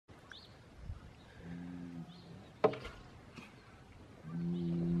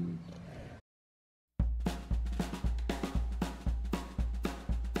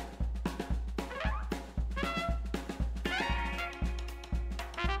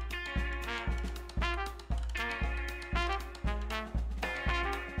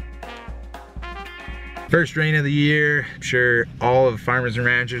First rain of the year. I'm sure all of the farmers and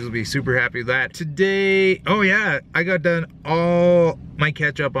ranchers will be super happy with that. Today, oh yeah, I got done all my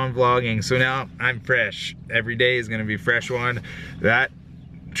catch up on vlogging, so now I'm fresh. Every day is gonna be a fresh one. That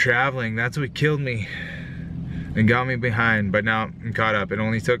traveling, that's what killed me and got me behind, but now I'm caught up. It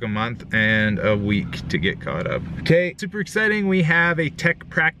only took a month and a week to get caught up. Okay, super exciting. We have a tech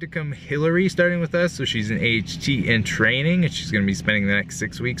practicum Hillary starting with us. So she's an AHT in training and she's gonna be spending the next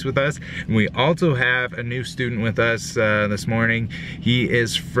 6 weeks with us. And we also have a new student with us this morning. He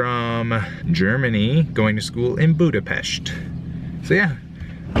is from Germany, going to school in Budapest. So yeah,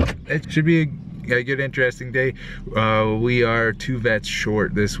 it should be a good, interesting day. We are 2 vets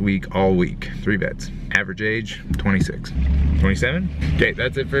short this week, all week. 3 vets. Average age, 26. 27? Okay,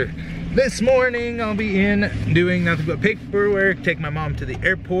 that's it for this morning. I'll be in doing nothing but paperwork, take my mom to the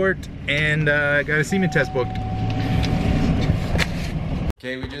airport, and got a semen test booked.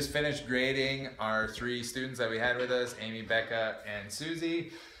 Okay, we just finished grading our 3 students that we had with us, Amy, Becca, and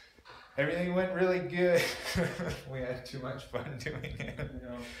Susie. Everything went really good. We had too much fun doing it.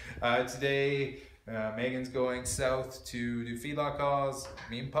 Today, Megan's going south to do feedlot calls.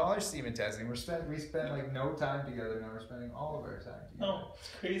 Me and Paul are semen testing. We spent like no time together. Now we're spending all of our time together. Oh,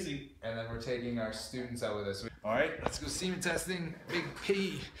 it's crazy. And then we're taking our students out with us. All right, let's go semen testing. Big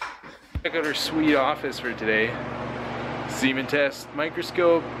P. Check out our sweet office for today. Semen test,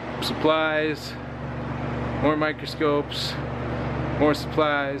 microscope, supplies, more microscopes, more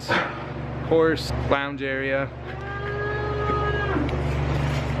supplies, horse, lounge area.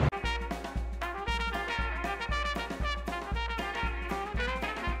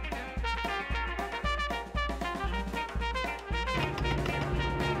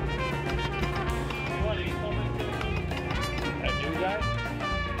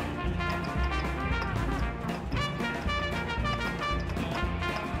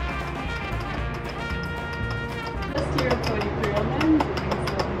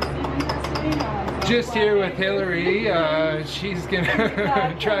 Just here with Hillary. She's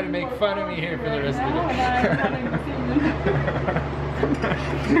gonna try to make fun of me here for the rest of the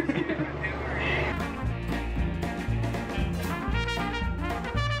day.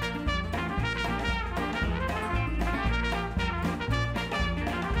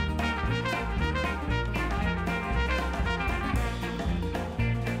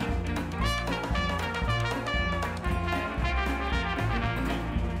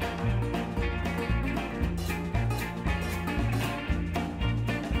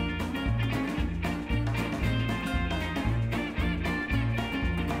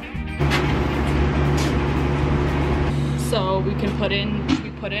 So we can put in, should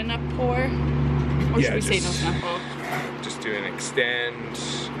we put in a pour? Or should we say no sample? Just do an extend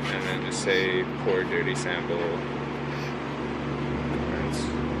and then just say pour dirty sample.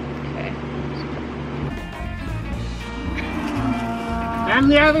 Okay.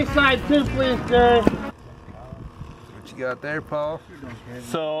 And the other side too, please, sir. What you got there, Paul?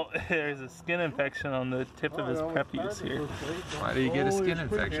 So there's a skin infection on the tip of his prepuce here. Why do you get a skin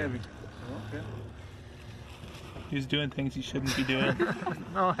infection? He was doing things he shouldn't be doing.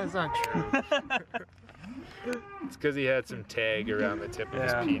 No, that's not true. It's because he had some tag around the tip of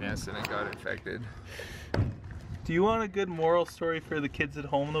his penis and it got infected. Do you want a good moral story for the kids at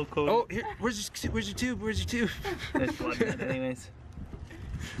home though, Cody? Oh, here, where's your tube? Where's your tube? There's blood in it anyways.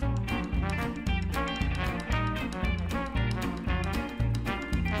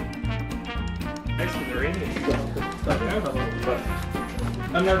 Thanks for the rain.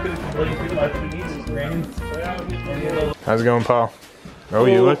 I'm not going to complain too much. We need this rain. How's it going, Paul? Oh,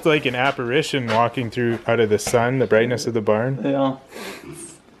 you looked like an apparition walking through out of the sun, the brightness of the barn. Yeah.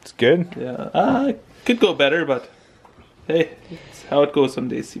 It's good? Yeah. Could go better, but hey, it's how it goes some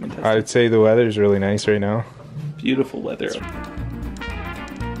days, semen testing. I'd say the weather's really nice right now. Beautiful weather.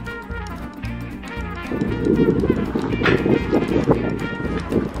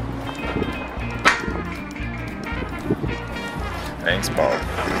 Thanks, Paul.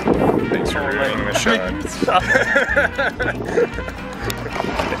 Thanks for ruining the shot.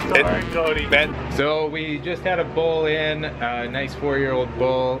 Cody. So we just had a bull in, a nice 4-year-old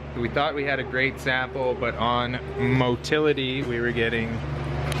bull. We thought we had a great sample, but on motility we were getting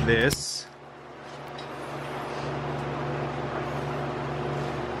this.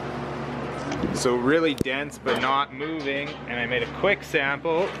 So really dense but not moving, and I made a quick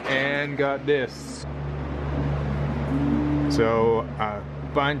sample and got this. So a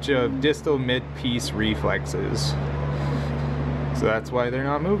bunch of distal mid-piece reflexes. So that's why they're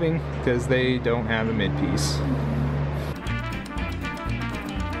not moving, because they don't have a mid-piece.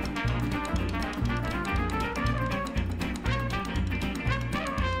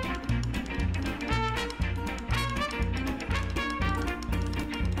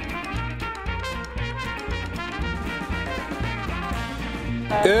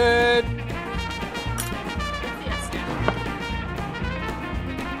 Good.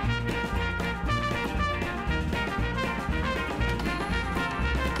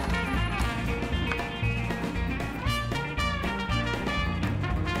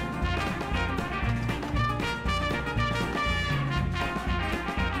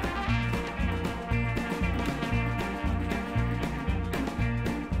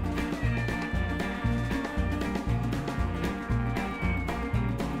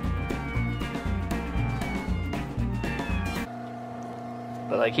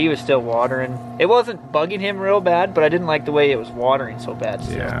 But like he was still watering. It wasn't bugging him real bad, but I didn't like the way it was watering so bad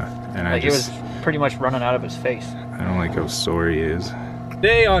still. Yeah, and like it was pretty much running out of his face. I don't like how sore he is.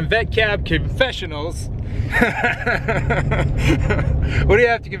 Today on Vet Cab Confessionals. What do you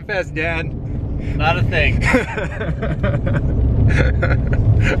have to confess, Dan? Not a thing.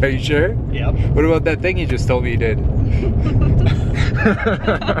 Are you sure? Yep. What about that thing you just told me you did?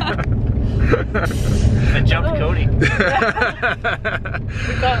 I jumped Cody. We've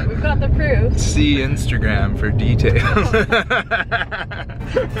got the proof. See Instagram for details.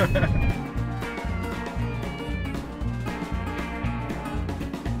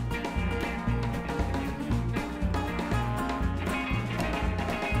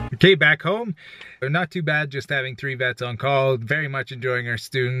 Okay, back home. Not too bad, just having 3 vets on call. Very much enjoying our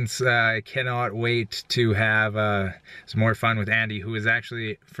students. I cannot wait to have some more fun with Andy, who is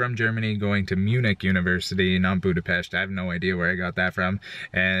actually from Germany, going to Munich University, not Budapest. I have no idea where I got that from.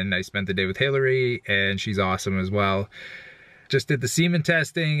 And I spent the day with Hillary, and she's awesome as well. Just did the semen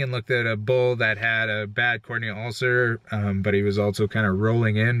testing and looked at a bull that had a bad corneal ulcer, but he was also kind of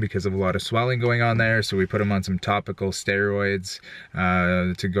rolling in because of a lot of swelling going on there. So we put him on some topical steroids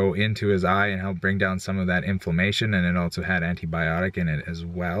to go into his eye and help bring down some of that inflammation. And it also had antibiotic in it as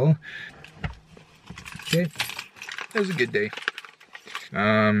well. Okay, that was a good day.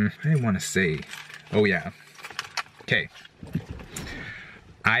 I didn't want to say, oh yeah, okay.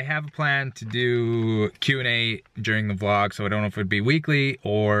 I have a plan to do Q&A during the vlog, so I don't know if it would be weekly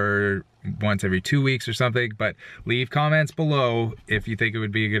or once every 2 weeks or something, but leave comments below if you think it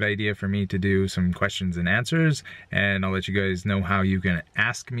would be a good idea for me to do some questions and answers, and I'll let you guys know how you can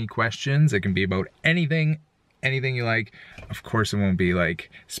ask me questions. It can be about anything you like. Of course, it won't be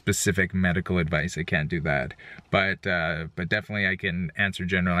like specific medical advice. I can't do that. But definitely I can answer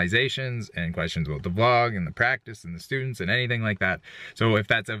generalizations and questions about the vlog and the practice and the students and anything like that. So if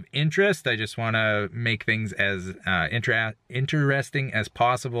that's of interest, I just want to make things as interesting as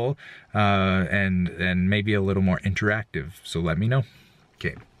possible and maybe a little more interactive. So let me know.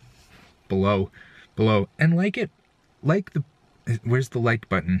 Okay, below, and like it. Like the, where's the like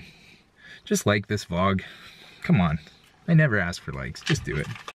button? Just like this vlog. Come on, I never ask for likes, just do it.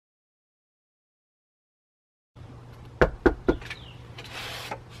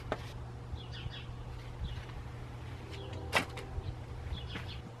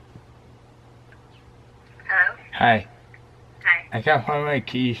 Hello? Hi. Hi. I can't find my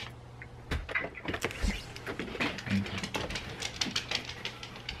keys.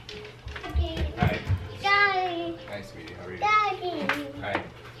 Hi. Daddy. Hi, sweetie, how are you? Daddy. Hi.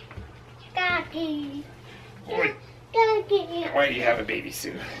 Daddy. Oi. Daddy. Why do you have a baby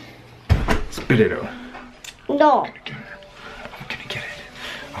suit? Spit it out. No. I'm gonna get it.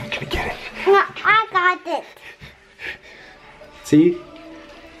 I'm gonna get it. No, I got it. See?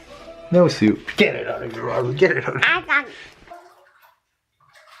 No suit. Get it out of your arm. Get it out of I got it.